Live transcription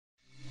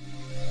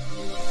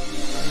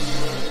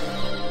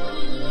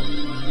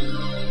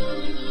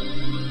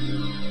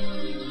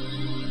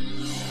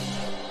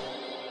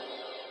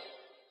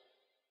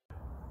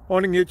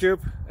Morning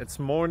YouTube, it's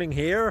morning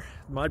here.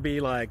 It might be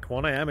like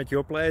 1 a.m. at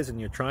your place and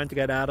you're trying to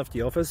get out of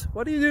the office.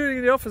 What are you doing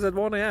in the office at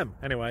 1 a.m?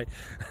 Anyway,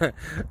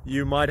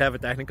 you might have a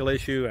technical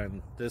issue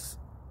and this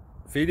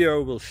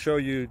video will show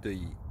you the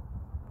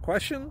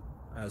question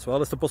as well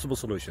as the possible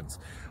solutions.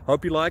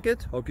 Hope you like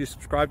it, hope you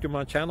subscribe to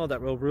my channel. That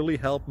will really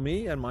help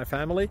me and my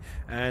family,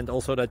 and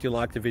also that you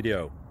like the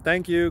video.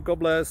 Thank you, God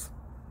bless.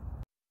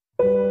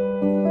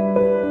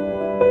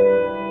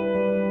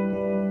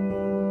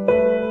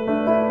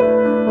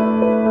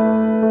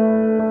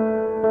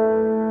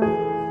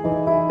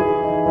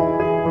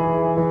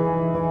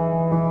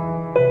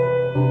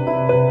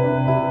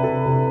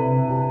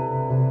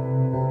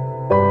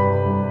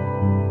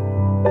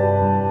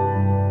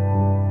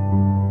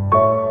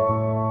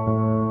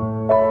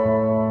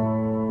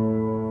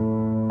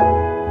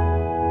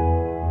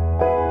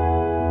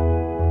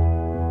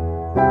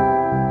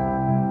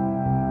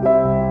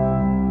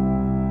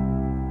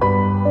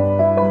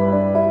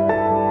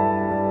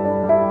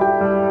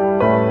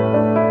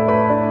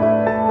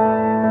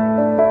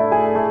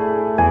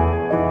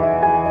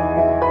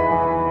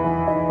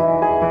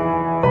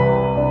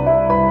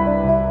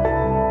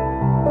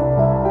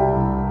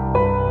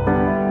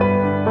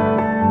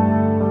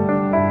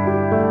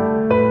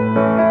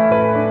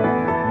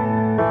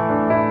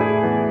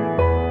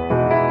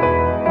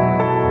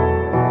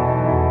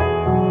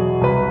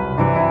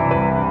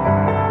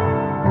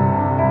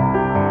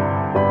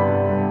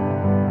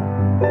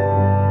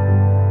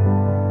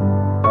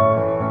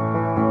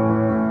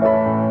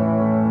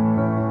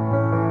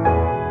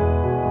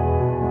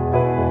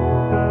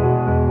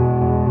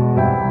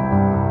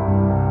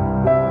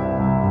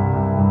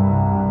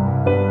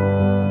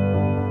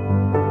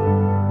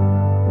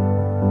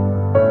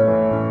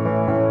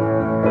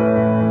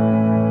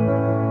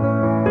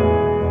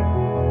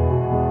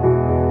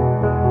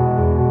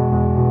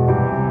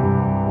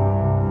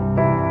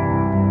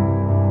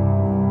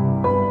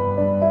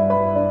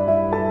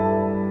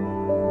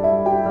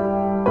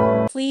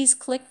 Please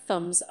click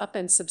thumbs up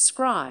and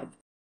subscribe.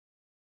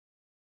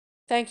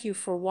 Thank you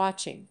for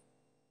watching.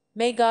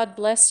 May God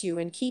bless you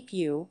and keep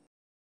you.